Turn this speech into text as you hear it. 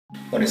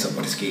What is up,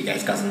 what is good,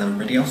 guys? Guys and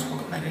everybody else,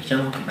 welcome back to the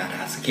channel. Welcome back to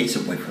Ask the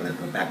Kaisen. We're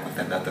back with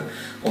another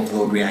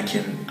Overlord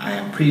reaction. I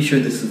am pretty sure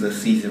this is the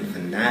season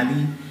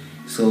finale,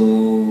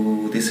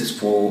 so this is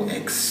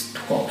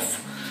 4x12,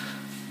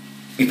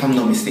 if I'm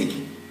not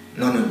mistaken.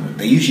 No,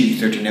 they're usually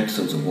 13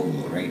 episodes of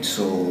Overlord, right?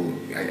 So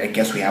I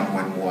guess we have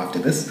one more after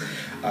this.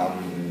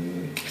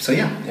 So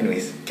yeah,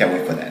 anyways, can't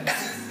wait for that.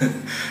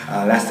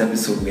 Last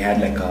episode we had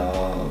like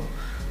a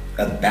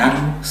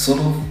battle,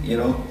 sort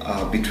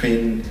of,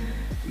 between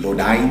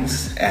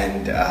Lodines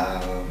and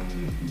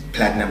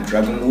Platinum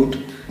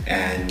Dragonlord,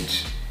 and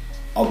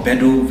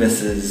Albedo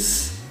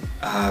versus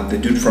the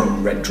dude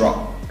from Red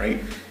Drop,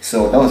 right?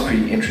 So that was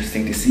pretty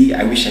interesting to see.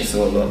 I wish I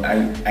saw a lot.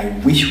 I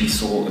wish we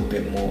saw a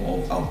bit more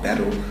of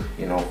Albedo,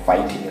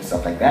 fighting and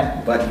stuff like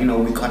that. But we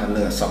got a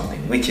little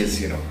something, which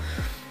is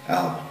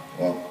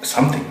well,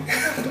 something.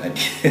 But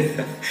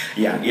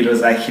yeah, it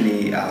was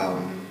actually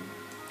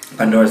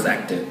Pandora's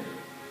actor.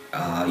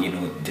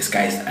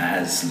 Disguised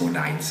as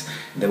Lodines.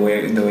 They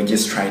were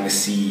just trying to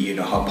see,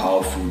 how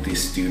powerful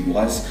this dude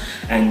was.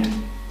 And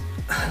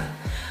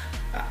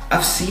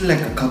I've seen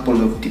like a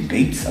couple of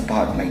debates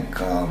about like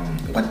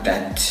what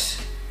that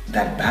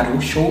battle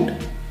showed,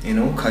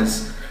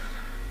 because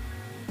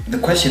the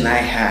question I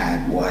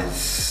had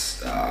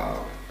was,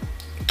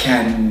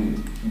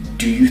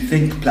 do you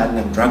think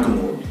Platinum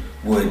Dragonlord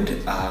would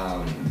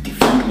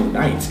defeat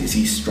Lodines? Is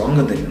he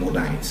stronger than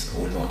Lodines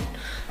or not?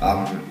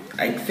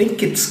 I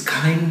think it's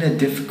kind of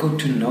difficult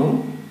to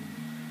know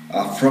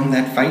from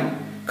that fight,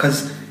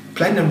 because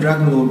Platinum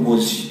Dragonlord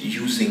was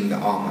using the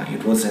armor.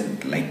 It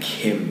wasn't like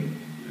him,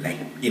 like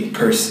in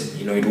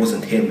person. It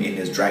wasn't him in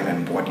his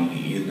dragon body.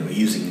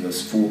 Using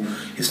his full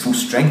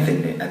strength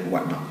in it and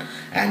whatnot.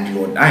 And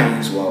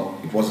Lodines, well,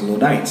 it wasn't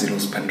Lodines. It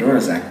was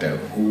Pandora's actor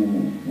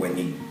who, when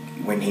he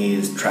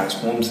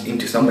transforms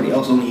into somebody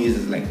else, only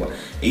uses like what,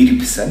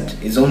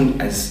 80%. Is only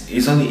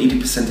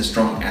 80% as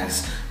strong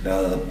as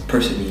the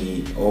person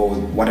or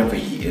whatever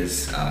he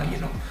is,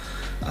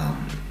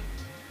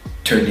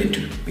 turned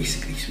into,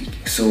 basically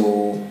speaking.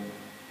 So,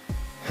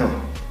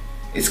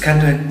 it's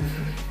kind of,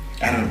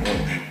 I don't know,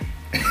 man.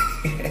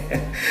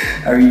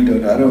 I really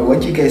don't know. I don't know.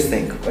 What do you guys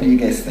think?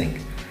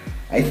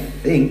 I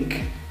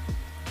think,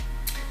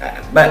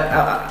 but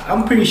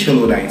I'm pretty sure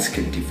Lodines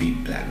can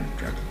defeat Platinum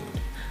Dragonlord.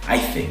 I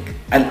think,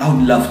 and I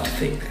would love to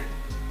think that.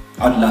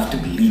 I would love to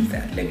believe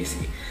that. Let me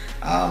see.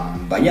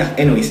 But yeah,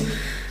 anyways,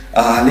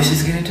 let's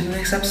just get into the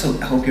next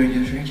episode. I hope you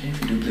enjoyed this reaction.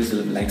 If you do, please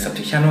leave a like, sub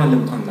to the channel, and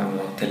leave a comment down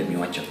below telling me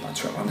what your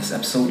thoughts were on this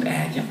episode.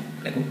 And yeah,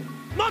 let's go.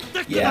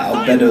 Yeah,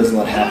 Albedo's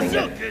not having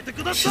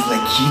it. She's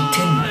like, you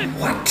did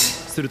what?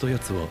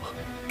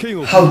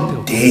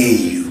 How dare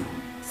you?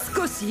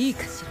 少しいい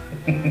かし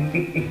ら。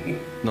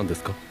何で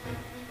すか？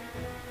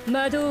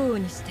魔導王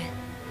にして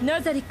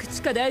ナザリック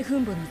地下大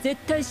墳墓の絶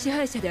対支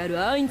配者であ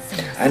るアインツ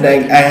様が And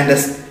I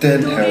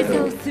understand her 土下座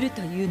though. をする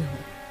というのも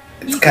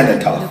It's kind of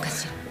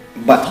tough.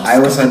 But I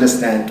also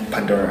understand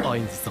Pandora. ア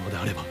インツ様で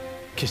あれば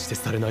決して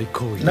されない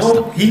行為でした。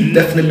 No, he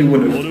definitely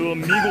would 俺 have. は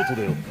見事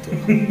であった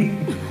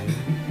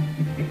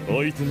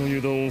相手の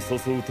油断を誘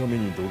うため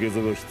に土下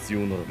座が必要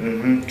ならば、い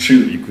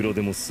True. くら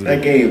でもする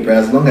Okay, bro,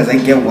 as long as I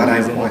get what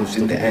I want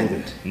in the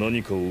end.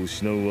 何かを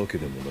失うわけ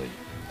でもない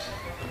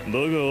だ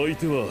が相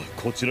手は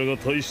こちらが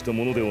大した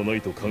ものではな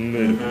いと考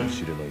えるかも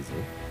しれない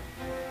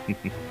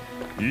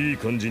ぞいい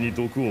感じに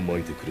毒を撒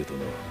いてくれたな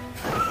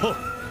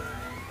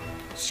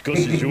しか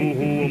し情報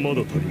はま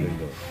だ足りない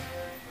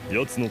な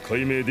奴の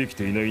解明でき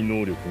ていない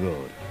能力がある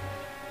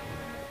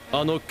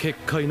あの結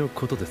界の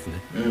ことですね。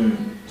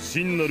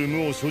真なる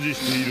無を所持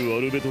しているア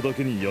ルベトだ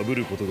けに破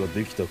ることが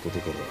できたこと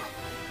か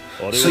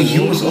らあれは So he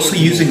was also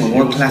using a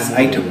world-class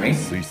item, right?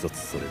 推察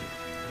される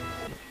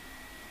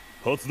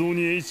発動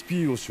に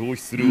HP を消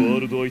費するワー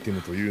ルドアイテ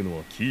ムというの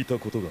は聞いた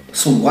ことがない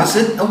So was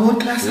it a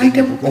world-class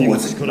item or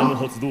was it 力の not?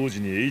 発動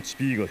時に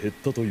HP が減っ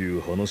たとい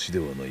う話で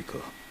はないか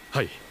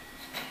はい。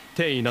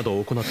転移など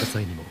を行った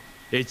際にも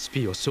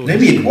HP を消費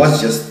Maybe it was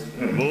just.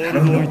 ワ I ー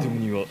ル don't ドアイテ know. ム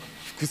には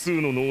複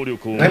数の能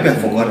力を Maybe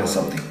I've forgotten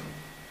something.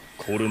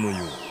 これの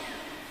よ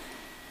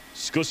う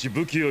しかし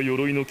武器や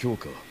鎧の強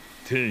化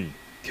転移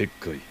結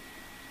界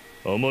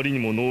あまりに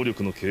も能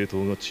力の系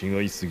統が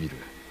違いすぎる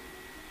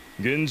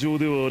現状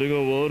ではあれが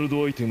ワール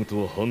ドアイテム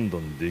とは判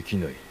断でき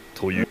ない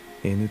という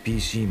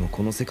NPC も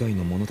この世界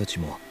の者たち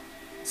も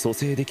蘇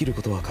生できる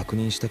ことは確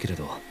認したけれ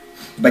ど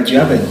But you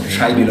haven't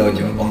tried it on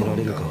your 得ら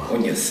れるか own, は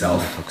on yourself.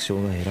 確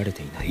証が得られ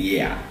ていない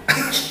Yeah.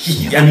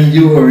 I mean,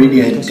 you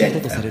already are 私だ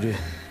と dead. される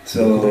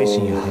So, 大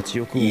神や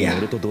8億王が yeah.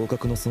 俺と同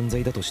格の存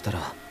在だとした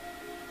ら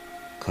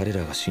彼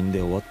らが死んで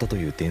終わったと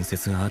いう伝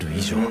説がある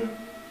以上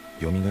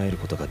蘇る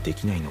ことがで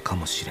きないのか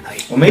もしれない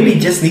Or maybe it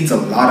just needs a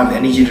lot of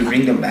energy to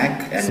bring them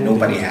back, そ and う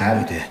で nobody 考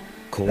had えて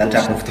行 that 動し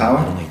type な of くてはな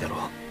ら power. ないだろう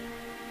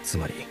つ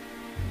まり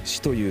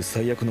死という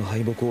最悪の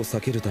敗北を避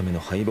けるための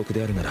敗北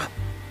であるなら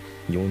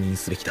容認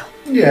すべきだ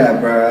Yeah,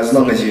 bro, as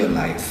long as you're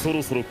alive. そ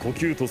ろそろコ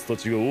キュートスた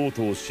ちが王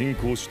都を侵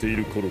攻してい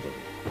る頃だ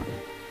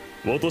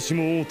私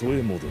も王都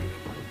へ戻る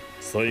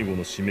最後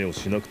の締めを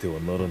しなくては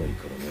ならない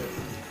か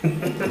ら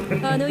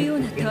ねあのよう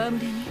な戯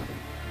れに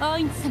ア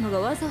インツ様が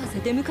わざわざ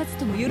出向かず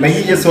とも許 Like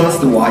he just wants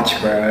to watch,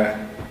 bro.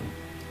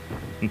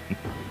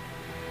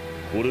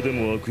 これで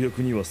も悪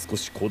役には少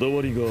しこだ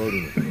わりがある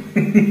のだ。ウ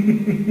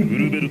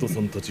ルベルト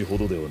さんたちほ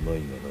どではないが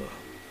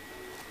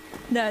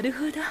な。なる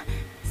ほど、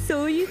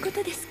そういうこ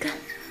とですか。な。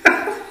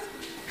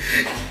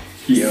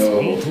そ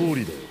の通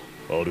りだ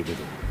よ、アルベド。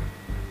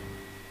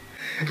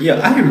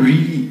Yeah, I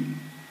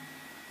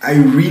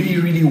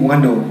really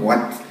wonder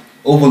what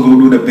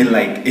Overlord would have been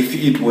like if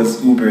it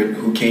was Uber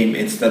who came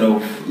instead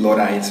of Lord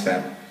Ainz,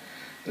 fam.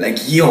 Like,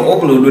 yo,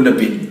 Overlord would have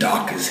been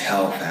dark as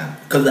hell, fam.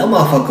 Cause that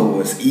motherfucker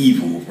was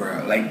evil,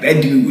 bro. Like,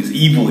 that dude was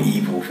evil,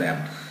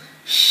 fam.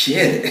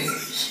 Shit.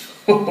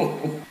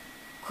 Yo.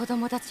 子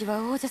供たち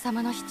は王女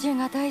様のシチュー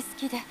が大好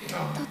きで、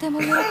とても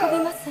喜びま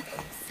す。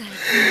最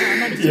近はあ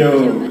まり食事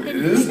を手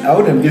に入れない。 I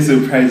wouldn't be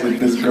surprised if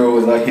this girl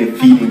was out here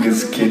feeding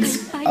these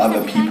kids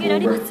other people,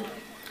 bro.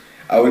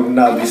 I would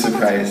not be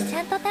surprised.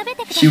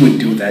 She would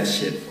do that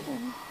shit.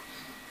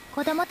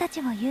 子供た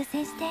ちを優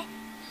先して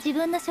自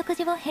分の食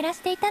事を減ら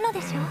していたので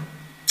しょう。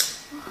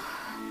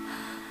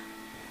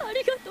あ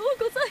りがとう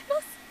ございま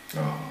す。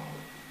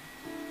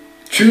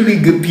Truly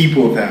good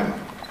people,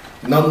 fam.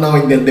 Not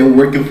knowing that they're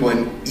working for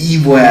an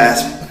evil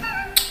ass.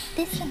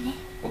 ですね。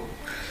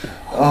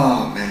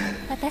Oh man.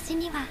 私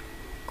には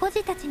孤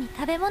児たちに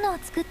食べ物を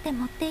作って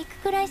持っていく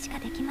くらいしか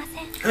できませ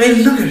ん。I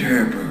mean, look at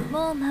her, bro.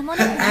 もう間もな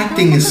く Her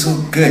acting is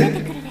so 出て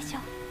good. くるでしょ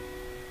う。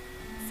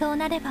そう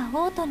なれば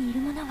オートにいる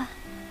者は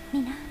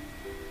皆。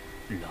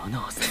ラナ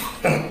ー様。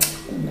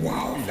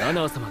Wow. ラ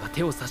ナー様が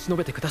手を差し伸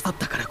べてくださっ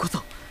たからこ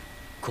そ、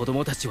子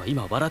供たちは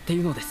今笑ってい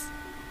るのです。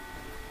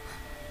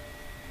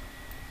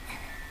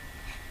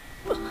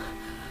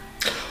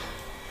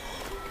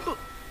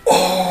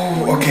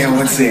Oh, okay, I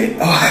would say.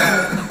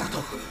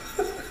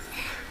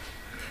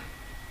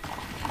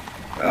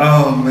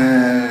 Oh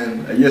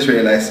man, I just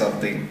realized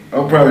something.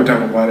 I'll probably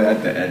talk about it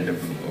at the end of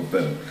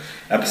the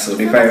episode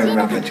if I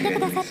remember to.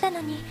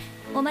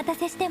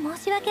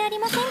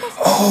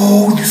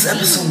 Oh, this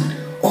episode.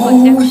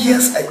 Oh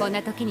yes.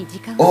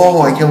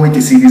 Oh, I can't wait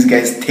to see these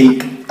guys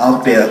take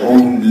out their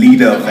own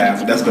leader,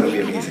 fam. That's gonna be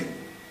amazing.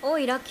 お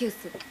いラキュー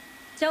ス、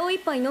茶を一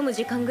杯飲む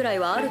時間ぐらい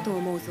はあると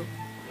思うぞ。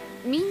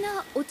みん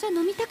なお茶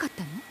飲みたかっ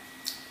たの？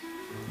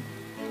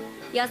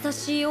優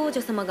しい王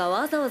女様が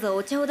わざわざ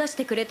お茶を出し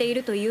てくれてい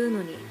るという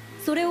のに、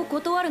それを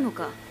断るの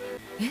か？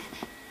え？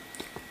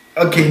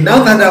 Okay,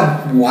 now that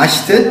I've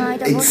watched it,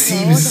 it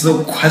seems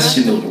so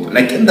questionable.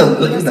 Like in the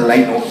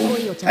light novel,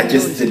 I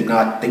just did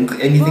not think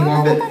anything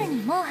of it.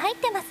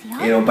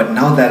 You know, but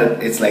now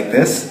that it's like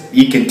this,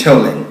 you can tell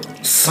like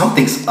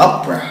something's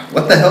up, bruh.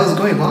 What the hell is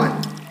going on?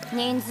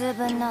 人数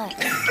分ない。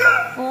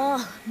あ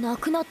あ、な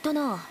くなった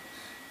な。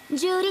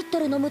10リット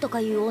ル飲むとか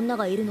いう女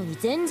がいるのに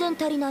全然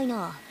足りない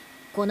な。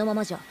このま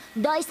まじゃ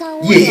第3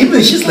王。 Yeah,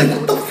 even she's like,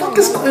 what the fuck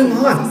is going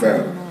on,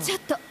 bro? ちょっ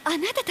とあ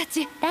なたた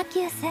ち。ラ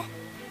キュース。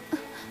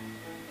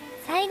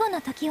最後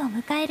の時を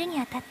迎えるに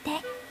あたっ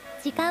て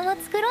時間を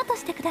作ろうと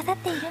してくださっ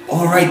ているんです。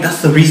 Alright,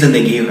 that's the reason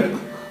they gave her.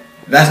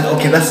 That's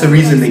okay, that's the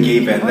reason they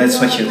gave her. And that's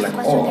why she was like,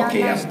 oh,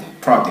 okay, I'm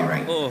probably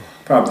right.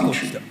 Probably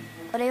true.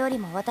 それより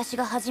も私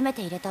が初め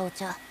て入れたお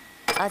茶、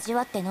味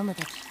わって飲む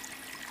べき。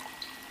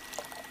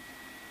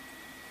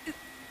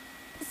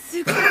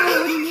すごい香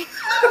りね。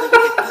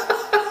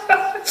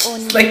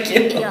It's like,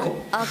 yo,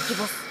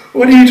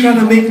 what are you trying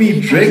to make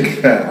me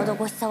drink, fam?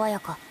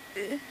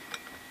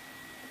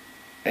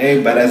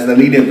 Hey, but as the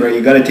leader, bro,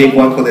 you gotta take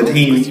one for the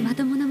team. ま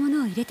ともなも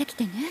のを入れてき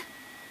てね。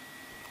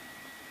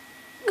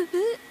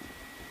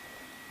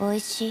美味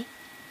しい。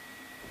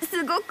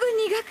すごく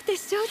苦くて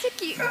正直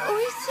美味しい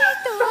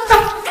と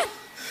は。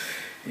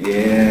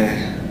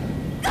Yeah.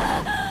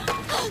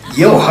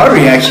 Yo, her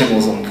reaction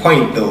was on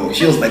point though.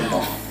 She was like,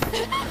 oh.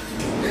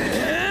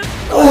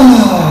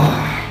 Oh.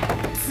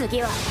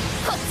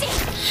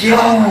 Yo,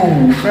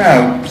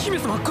 fam. 姫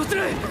様こち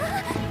らへ。こ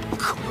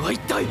れは一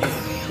体。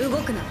動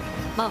くな。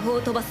魔法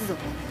を飛ばすぞ。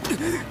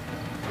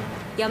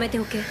やめて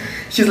おけ。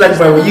 She's like,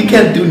 bro, you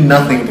can't do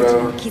nothing,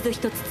 bro. 傷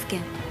一つつけ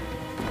ん。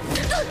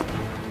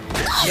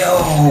 Yo,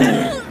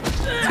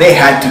 they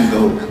had to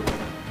though.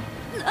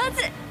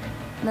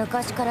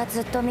 昔から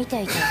ずっと見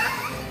ていた。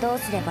どう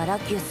すればラ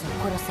キュース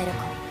を殺せる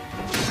か。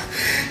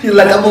 He's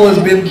like, I've always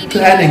been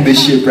planning this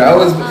shit,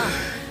 bro.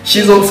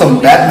 She's on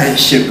some Batman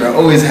shit, bro.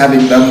 Always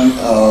having them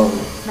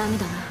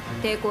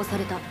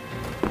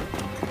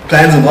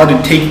plans of how to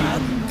take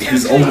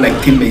his own like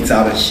teammates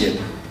out and shit.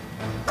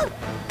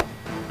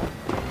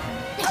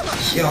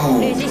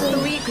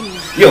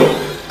 Yo,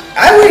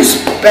 I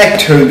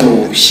respect her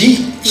though.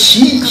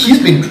 She's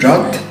been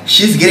drugged.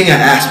 She's getting her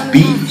ass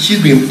beat.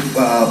 She's been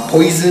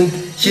poisoned.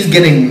 She's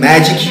getting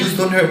magic used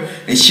on her,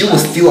 and she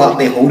was still out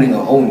there holding her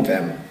own,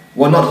 fam.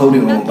 Well, not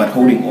holding her own, but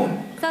holding on.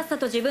 さっさ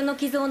と自分の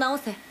傷を治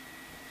せ。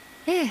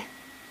ええ、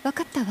わ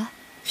かったわ。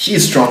 She's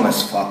strong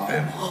as fuck,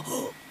 fam.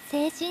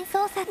 精神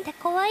操作って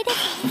怖いです。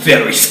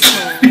 Very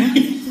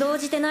scary. 動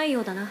じてない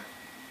ようだな。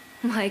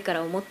前か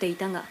ら思ってい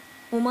たが、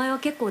お前は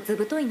結構ず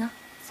ぶといな。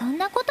そん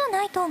なこと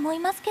ないと思い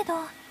ますけど。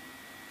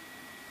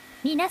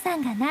皆さ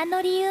んが何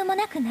の理由も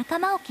なく仲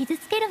間を傷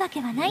つけるわけ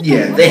はないと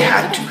Yeah, they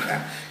had to,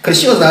 fam. Because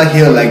she was out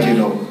here, like, you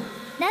know,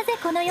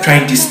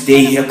 trying to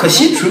stay here. Because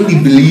she truly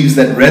believes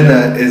that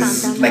Rena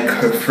is like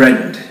her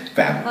friend,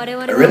 fam.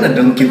 Rena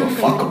don't give a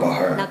fuck about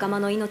her. 仲間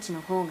の命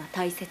の方が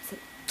大切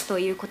と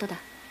いうことだ。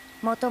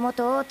もとも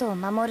と王都を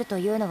守ると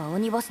いうのは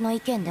鬼ボスの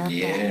意見であっ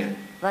て、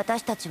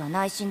私たちは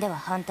内心では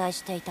反対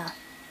していた。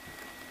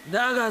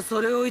だがそ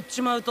れを言っ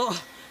ちまうと、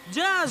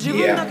じゃあ自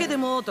分だけで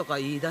もとか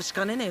言い出し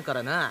かねねえか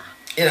らな。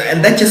You know,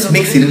 and that just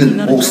makes it even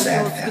more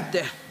sad, fam.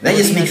 That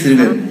just makes it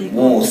even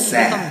more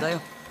sad.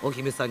 お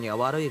姫さんには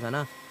悪いが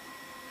な。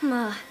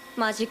まあ、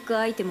マジック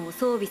アイテムを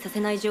装備させ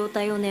ない状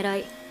態を狙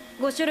い、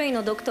5種類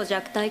の毒と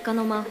弱体化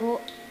の魔法。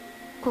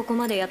ここ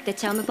までやって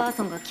チャームパー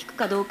ソンが効く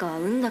かどうかは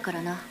運だか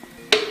らな。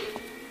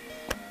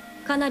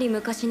かなり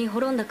昔に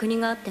滅んだ国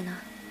があってな。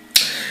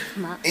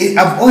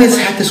I've always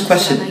had this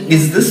question.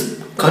 Is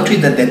this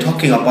country that they're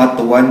talking about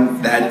the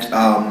one that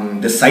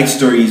the side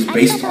story is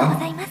based on?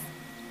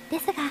 で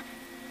すが、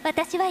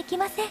私は行き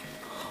ません。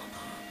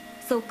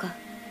そうか。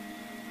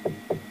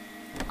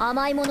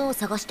甘いものを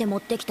探して持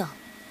ってきた。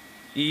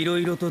いろ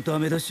いろとダ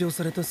メ出しを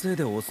されたせい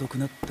で遅く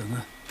なった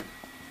が。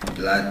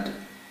Blood.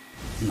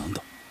 なん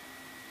だ。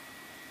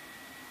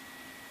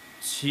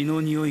血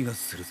の匂いが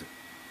するぜ。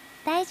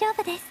大丈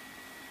夫です。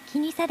気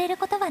にされる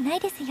ことはない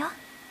ですよ。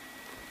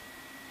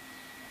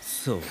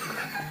そう。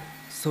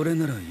それ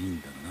ならいい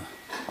んだな。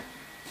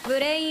ブ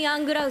レイン・ア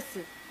ングラウス。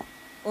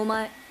お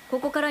前、こ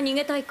こから逃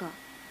げたいか？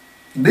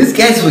 These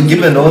guys were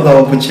given all the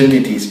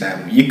opportunities,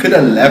 fam. You could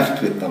have left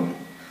with them.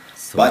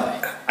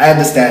 But I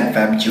understand,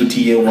 fam,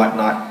 duty and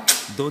whatnot.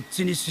 どっ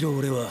ちにしろ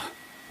俺は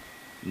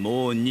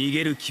もう逃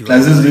げる気は。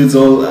Plus, this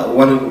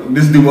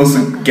dude wants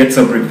to get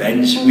some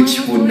revenge,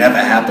 which would never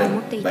happen.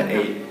 But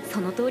hey.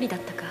 その通りだっ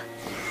たか。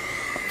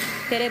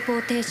テレポ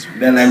ーテーション。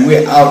Then like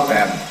we're out,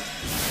 fam.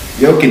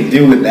 You can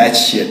deal with that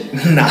shit.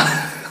 Nah.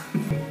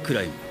 ク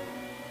ライム、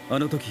あ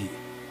の時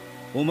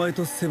お前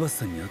とセバス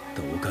さんに会っ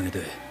たおかげ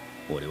で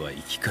俺は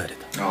生き返れ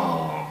た。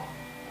お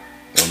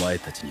前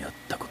たちに会っ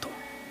たこと、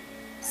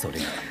それ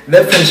が。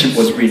That friendship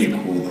was really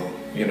cool, though.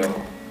 You know.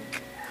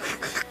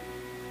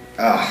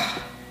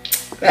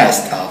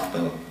 That's tough,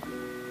 though.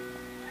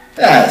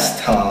 That's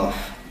tough.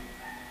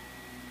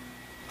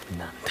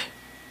 なんで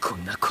こ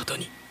んなこと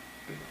に。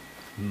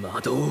魔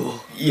導を。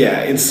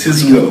Yeah, it's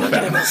his will,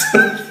 fam.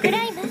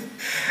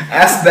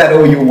 Ask that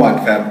all you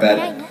want, fam,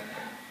 but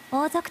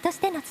王族とし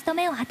ての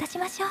務めを果たし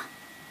ましょう。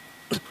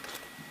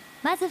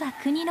まずは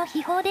国の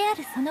秘宝であ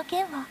るその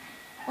剣を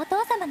お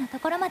父様のと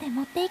ころまで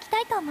持っていきた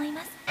いと思い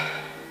ます。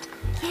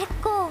結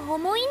構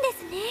重いんで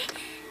すね。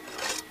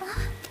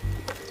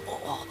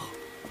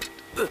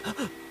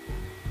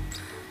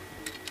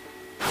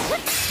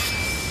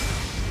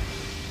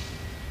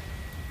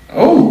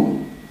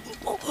Oh.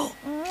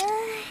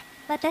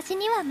 私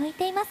には向い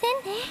ていませ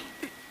んね。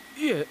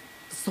いえ、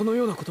その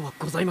ようなことは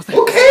ございません。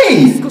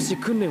Okay. 少し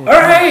訓練を。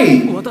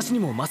Alright. 私に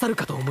も勝る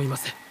かと思いま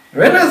す。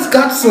Rena's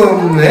got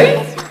some,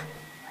 eh?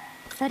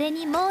 それ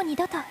にもう二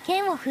度と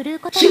剣を振るう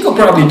こと。She could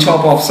probably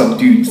chop off some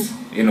dudes,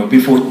 you know,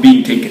 before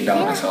being taken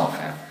down herself.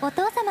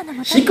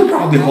 She could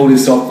probably hold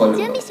herself for a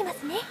little.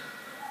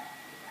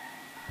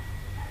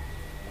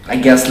 I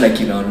guess, like,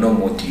 you know, no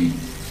more dude.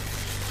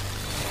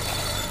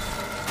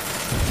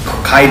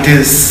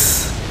 Kaitis.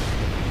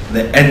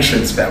 The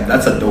entrance, fam.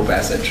 That's a dope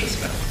ass entrance,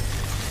 fam.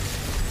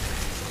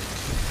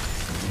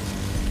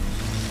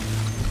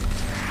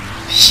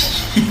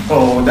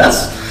 Oh,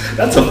 that's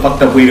a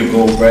fucked up way to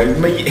go, bro.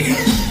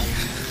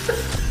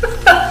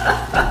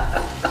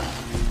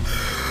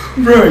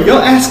 Bro,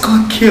 your ass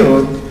got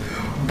killed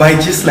by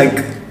just like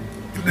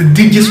the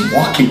dude just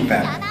walking,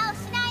 fam.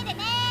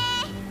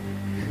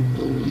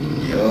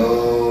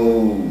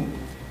 Yo.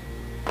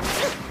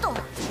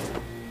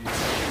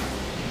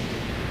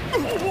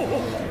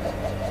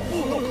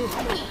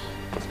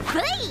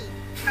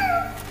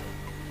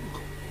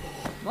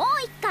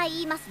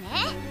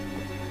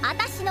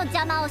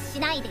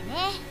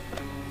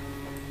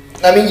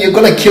 I mean, you're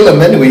gonna kill him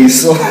anyway,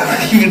 so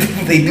even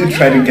if they do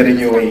try to get in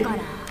your way.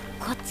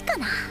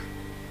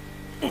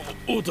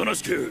 おとな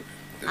しく。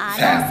あの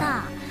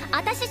さ、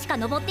私しか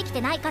登ってき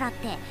てないからっ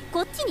て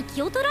こっちに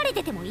気を取られ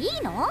ててもい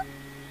いの？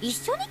一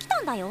緒に来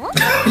たんだよ。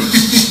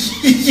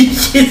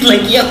She's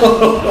like, yo,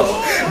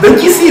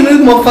 don't you see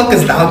those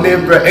motherfuckers down there,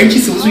 bro? Aren't you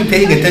supposed to be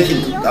paying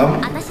attention to them?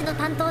 私の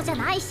担当じゃ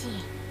ないし。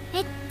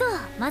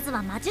まず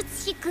は魔術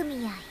師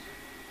組合。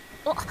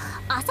お、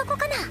あそこ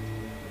かな。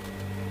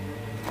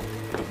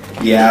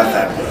Yeah,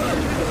 fam.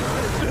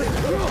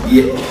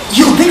 Yeah.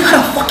 Yo, they got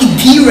a fucking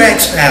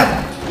T-Rex,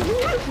 fam.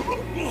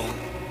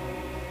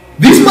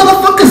 These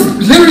motherfuckers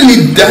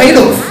literally died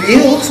of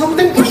fear or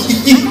something.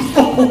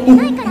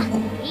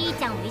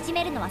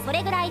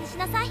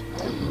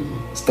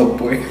 Stop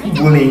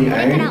bullying,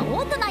 eh?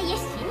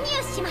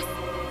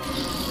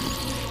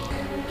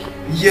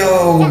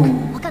 Yo.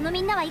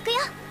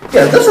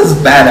 Yeah, this is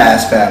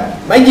badass,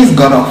 fam. Mikey's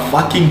got a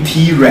fucking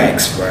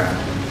T-Rex, bro.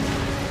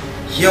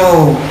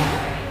 Yo.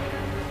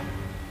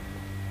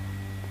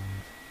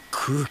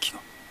 空気が。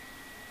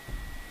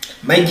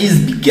might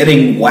just be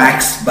getting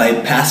waxed by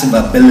passive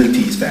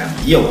abilities, fam.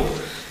 Yo,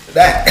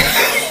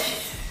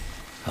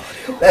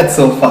 that's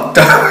so fucked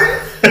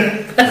up.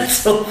 That's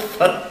so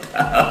fucked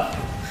up.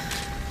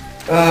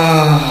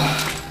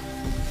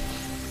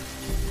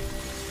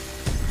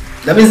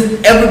 That means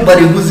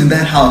everybody who's in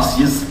that house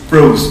just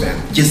froze,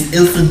 man. Just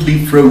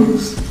instantly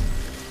froze.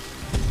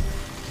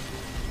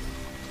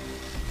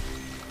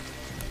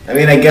 I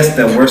mean, I guess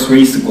the worst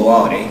way is to go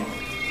out, eh?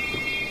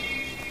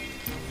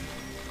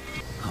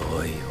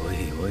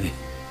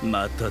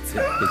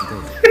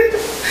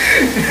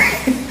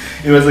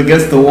 It was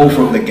against the wall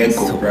from the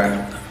get-go,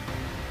 bruh.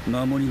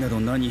 守りな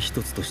ど何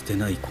一つとして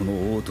ないこ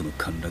の王都の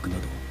陥落な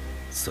ど、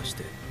そし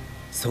て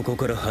そこ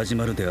から始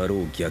まるであろ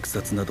う虐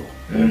殺など、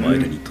お前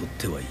らにとっ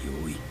ては容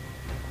易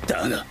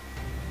だが、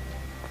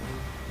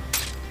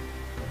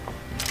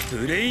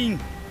ブレイン・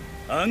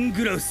アン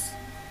グラウス。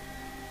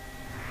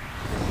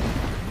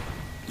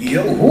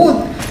Yo, what?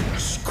 思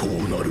考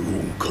なる御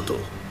方、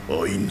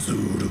アインズ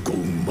ールコウ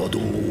ン魔導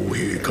王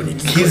陛下に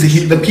the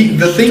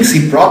things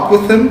he brought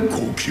with him,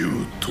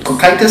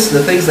 Kokaitis,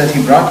 the things that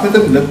he brought with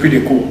him look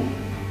pretty cool.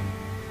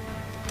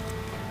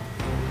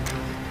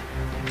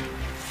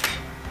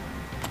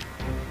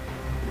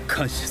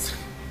 Conscious.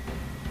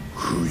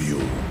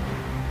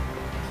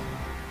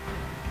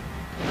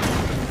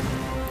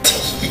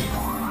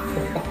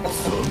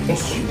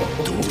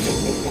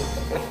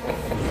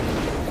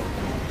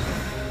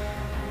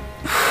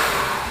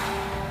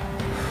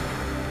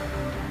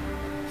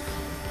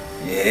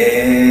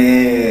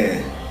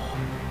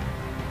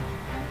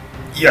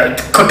 Yeah,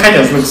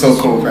 Kokaitis looks so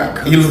cool, bro.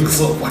 He looks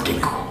so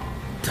fucking cool.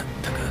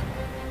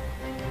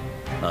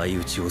 相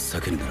打ちを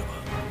避けるならば、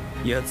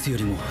奴よ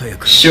りも早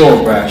く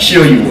Sure, bro.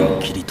 Sure you will.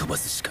 切り飛ば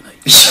すしかない。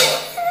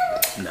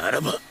な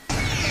らば。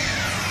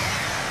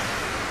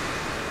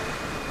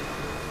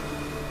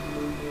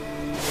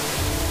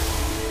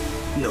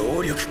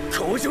能力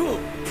向上。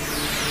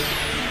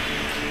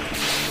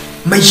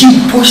Man,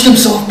 he pushed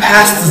himself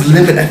past his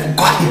limit. I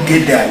forgot he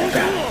did that,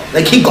 bro.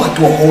 Like he got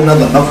to a whole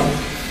nother level.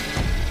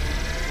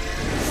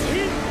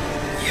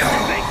 Yo.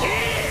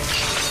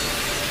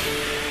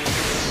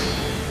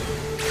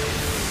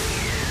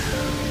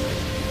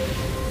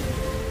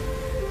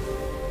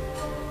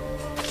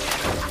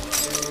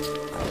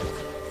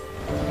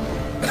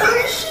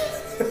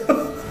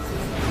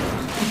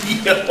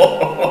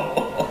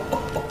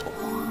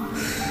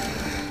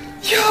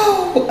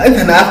 Yo,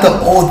 even after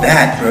all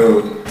that,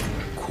 bro.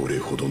 これ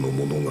ほどの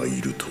者が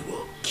いるとは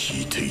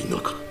聞いていな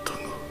かったが、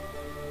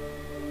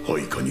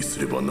配下にす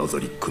ればナザ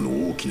リック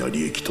の大きな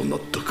利益となっ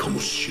たかも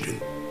しれん。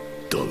だ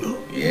が、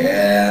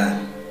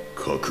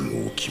覚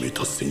悟を決め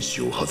た戦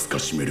士を恥ずか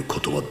しめるこ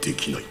とはで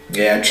きない。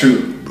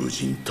True. 武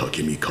人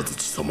武見和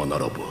知様な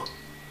らば、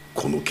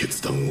この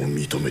決断を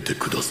認めて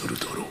くださる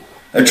だろう。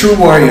A true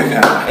warrior,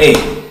 fam. Hey,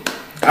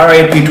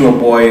 R.I.P. to a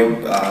boy,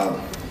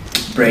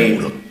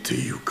 brave. もらって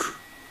ゆく。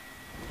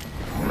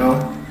You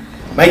know,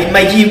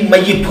 might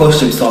he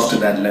push himself to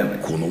that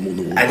limit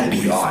and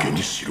beyond.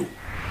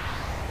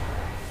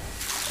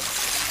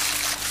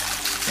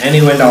 And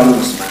he went out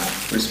with a smile.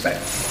 Respect.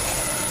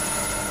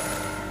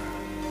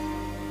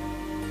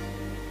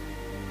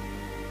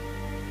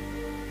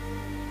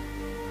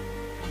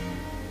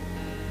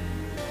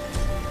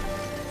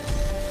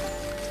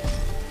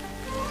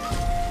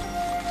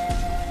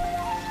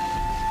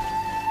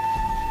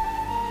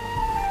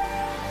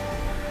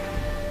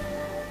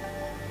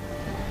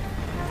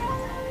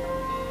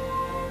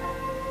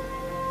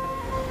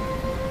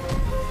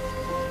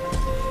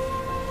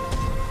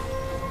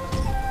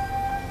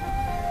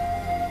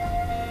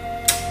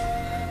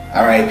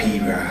 R.I.P.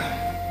 bruh.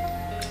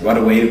 What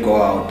a way to go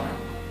out.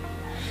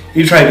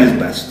 He tried his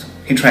best.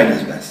 He tried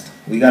his best.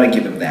 We gotta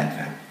give him that,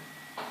 fam.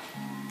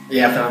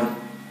 Yeah, fam.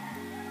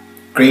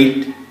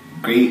 Great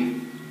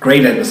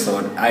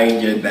episode. I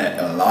enjoyed that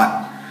a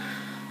lot.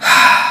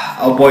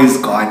 Our boy's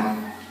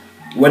gone.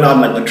 Went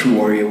on like a true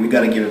warrior. We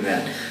gotta give him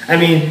that. I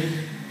mean,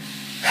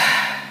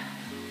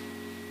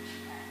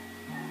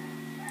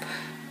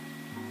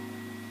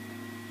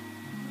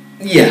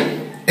 yeah.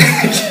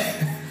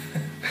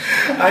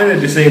 I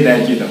wanted to say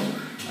that, you know,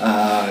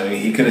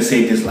 he could have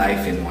saved his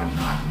life and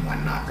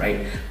whatnot,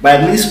 right? But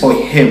at least for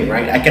him,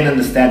 right, I can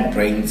understand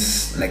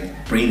Brain's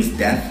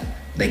death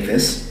like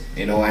this.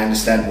 You know, I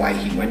understand why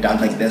he went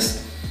out like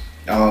this.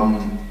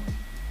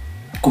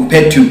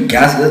 Compared to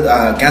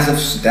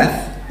Gazov's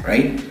death,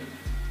 right?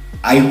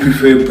 I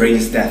prefer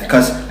Brain's death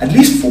because at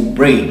least for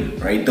Brain,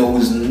 right,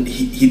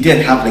 he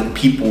did have like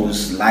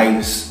people's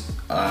lives,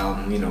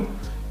 you know,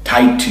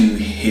 tied to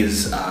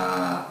his,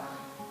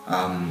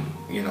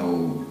 you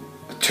know,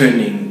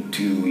 turning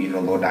to, you know,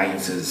 Lord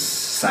Ainz's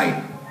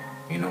side.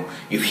 You know,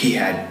 if he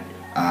had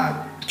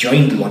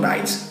joined Lord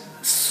Ainz,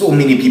 so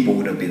many people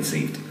would have been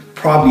saved.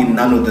 Probably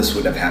none of this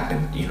would have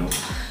happened, you know.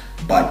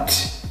 But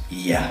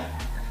yeah,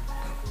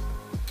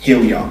 here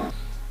we are.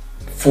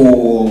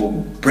 For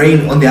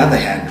Brain, on the other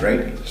hand,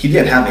 right, he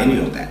didn't have any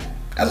of that.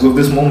 As of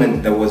this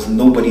moment, there was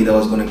nobody that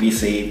was going to be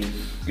saved.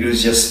 It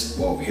was just,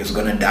 well, he was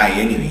going to die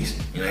anyways.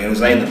 You know, it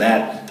was either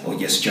that or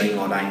just joining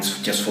all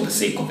lines just for the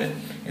sake of it,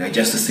 you know,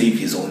 just to save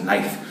his own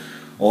life.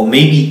 Or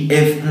maybe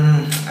if,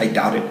 I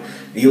doubt it,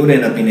 he would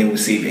end up being able to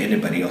save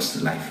anybody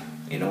else's life,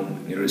 you know.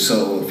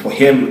 So for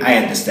him, I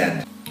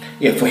understand.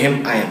 Yeah, for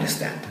him, I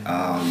understand.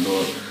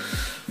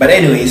 But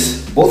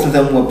anyways, both of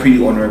them were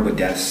pretty honorable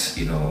deaths,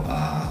 you know.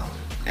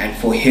 And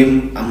for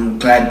him, I'm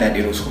glad that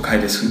it was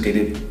Hokkaido who did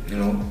it, you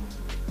know.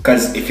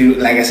 Because if you,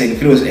 like I said,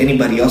 if it was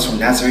anybody else from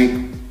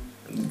Nazarick,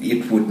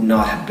 it would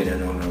not have been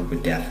an honorable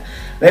death.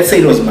 Let's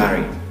say it was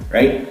Mari,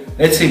 right?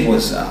 Let's say it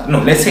was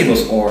let's say it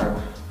was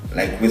Aura,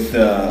 like with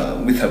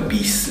her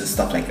beasts and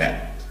stuff like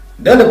that.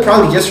 They would have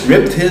probably just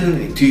ripped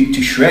him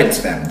to shreds,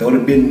 fam. There would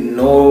have been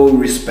no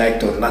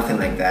respect or nothing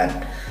like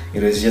that.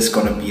 It was just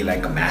gonna be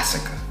like a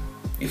massacre.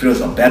 If it was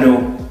a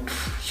battle,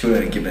 she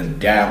would have given a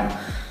damn.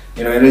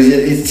 You know,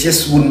 it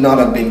just would not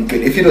have been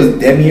good. If it was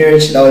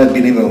Demiurge, that would have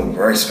been even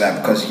worse, fam.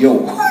 Because he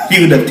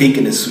would have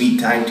taken a sweet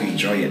time to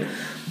enjoy it.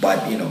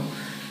 But you know,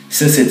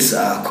 since it's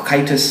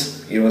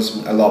Cocytus, it was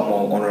a lot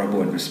more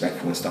honorable and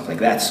respectful and stuff like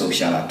that. So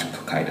shout out to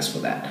Cocytus for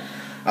that.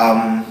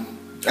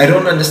 I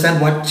don't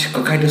understand what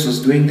Cocytus was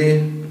doing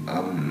there.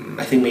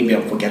 I think maybe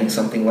I'm forgetting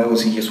something. Why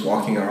was he just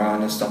walking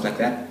around and stuff like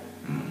that?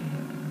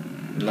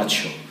 I'm not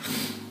sure.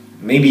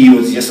 Maybe he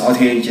was just out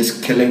here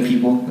just killing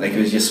people. Like he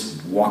was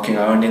just walking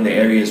around in the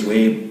areas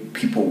where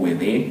people were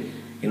there.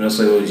 You know,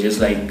 so it was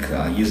just like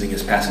using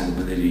his passive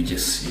ability to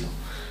just, you know,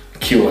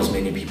 kill as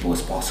many people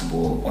as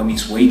possible on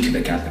his way to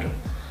the capital.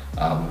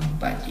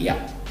 But yeah.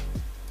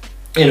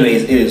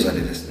 Anyways, it is what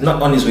it is.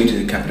 Not on his way to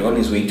the capital, on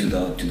his way to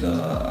the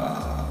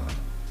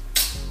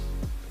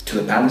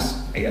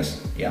palace, I guess.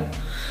 Yeah.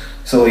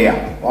 So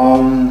yeah,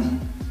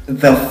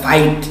 the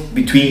fight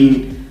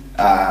between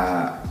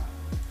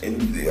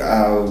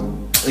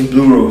in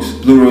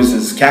Blue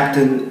Rose's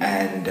captain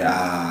and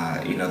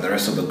you know, the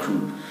rest of the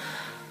crew,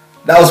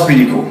 that was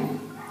pretty cool.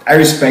 I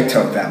respect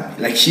her,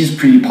 fam. Like she's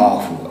pretty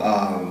powerful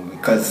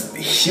because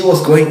she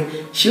was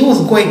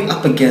going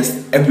up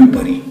against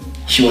everybody.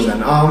 She was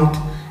unarmed,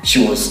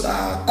 she was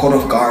caught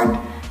off guard,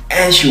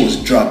 and she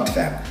was drugged,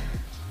 fam.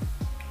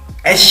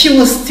 And she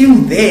was still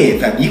there,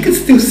 fam. You could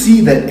still see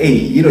that, hey,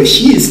 you know,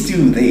 she is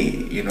still there,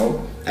 you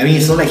know. I mean,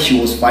 it's not like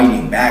she was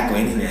fighting back or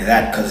anything like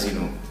that, because, you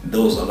know, there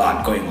was a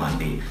lot going on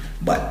there.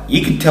 But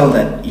you could tell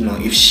that, you know,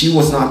 if she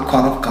was not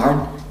caught off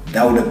guard,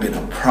 that would have been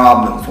a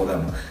problem for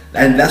them.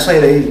 And that's why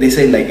they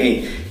say, like,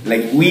 hey,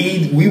 like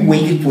we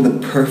waited for the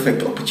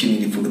perfect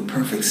opportunity, for the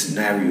perfect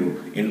scenario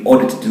in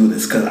order to do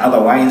this, because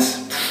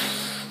otherwise,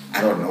 I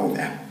don't know,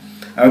 man.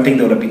 I don't think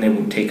they would have been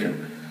able to take her.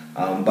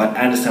 But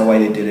I understand why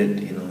they did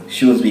it. You know,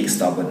 she was being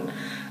stubborn.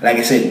 Like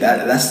I said,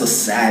 that's the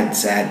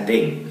sad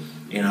thing.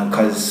 You know,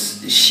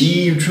 because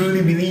she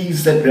truly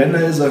believes that Rena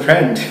is a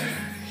friend.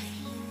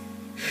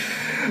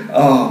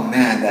 Oh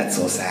man, that's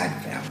so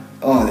sad, fam.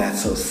 Oh,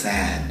 that's so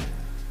sad.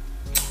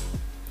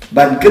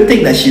 But good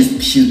thing that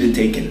she's been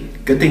taken.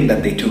 Good thing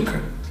that they took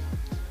her.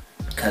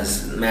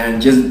 Because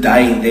man, just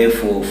dying there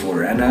for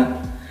Rena.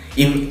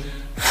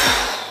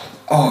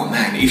 Oh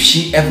man, if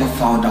she ever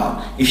found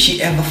out,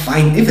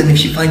 even if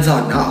she finds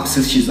out now,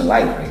 since she's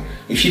alive, right?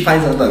 If she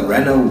finds out that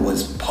Rena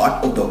was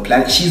part of the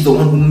plan, she's the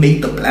one who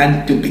made the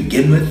plan to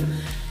begin with,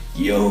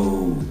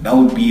 yo, that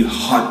would be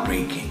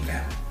heartbreaking,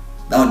 fam.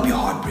 That would be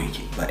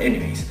heartbreaking. But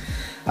anyways,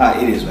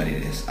 it is what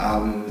it is.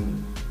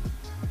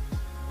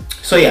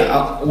 So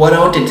yeah, what I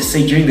wanted to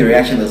say during the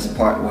reaction was the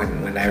part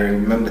when I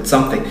remembered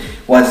something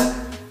was,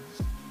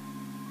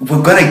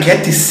 we're gonna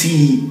get to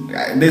see,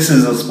 this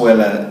is a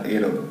spoiler, you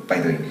know,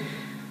 by the way,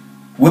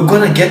 we're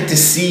gonna get to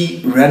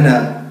see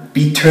Rena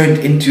be turned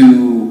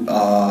into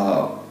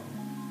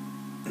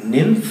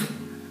nymph?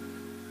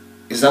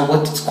 Is that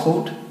what it's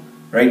called?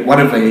 Right?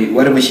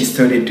 Whatever she's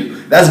turned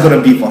into. That's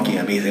gonna be fucking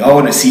amazing. I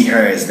wanna see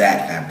her as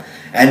that, fam.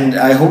 And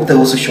I hope they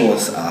also show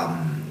us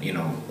you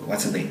know,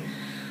 what's her name?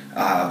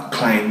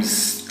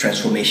 Climb's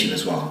transformation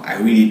as well. I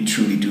really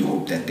truly do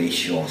hope that they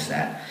show us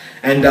that.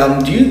 And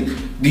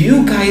do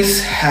you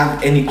guys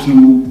have any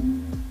clue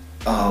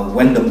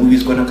when the movie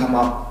is gonna come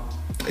out?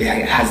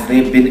 Has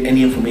there been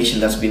any information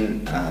that's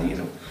been you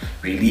know,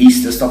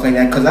 released and stuff like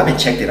that? Because I haven't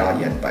checked it out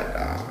yet, but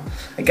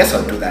I guess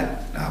I'll do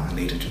that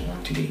later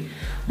on today.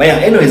 But yeah,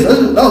 anyways,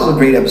 that was a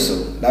great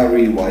episode. That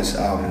really was.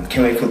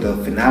 Can't wait for the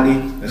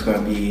finale. It's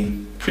gonna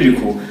be pretty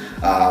cool.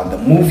 The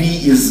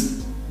movie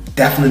is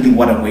definitely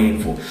what I'm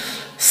waiting for.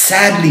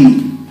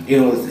 Sadly, you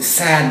know,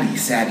 sadly,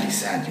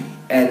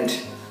 and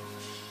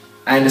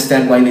I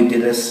understand why they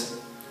did this,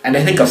 and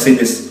I think I've said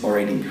this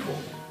already before.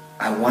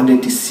 I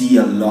wanted to see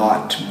a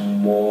lot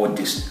more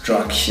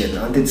destruction.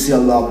 I wanted to see a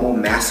lot more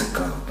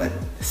massacre, but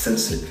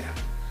censored them.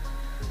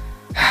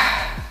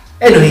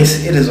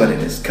 Anyways, it is what it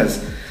is,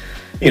 because,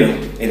 you know,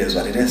 it is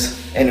what it is.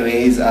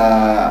 Anyways,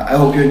 I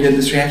hope you enjoyed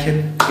this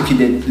reaction. If you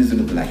did, please do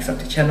like, sub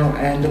the channel,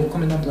 and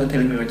comment down below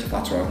telling me what your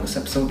thoughts were on this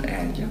episode,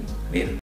 and yeah, later.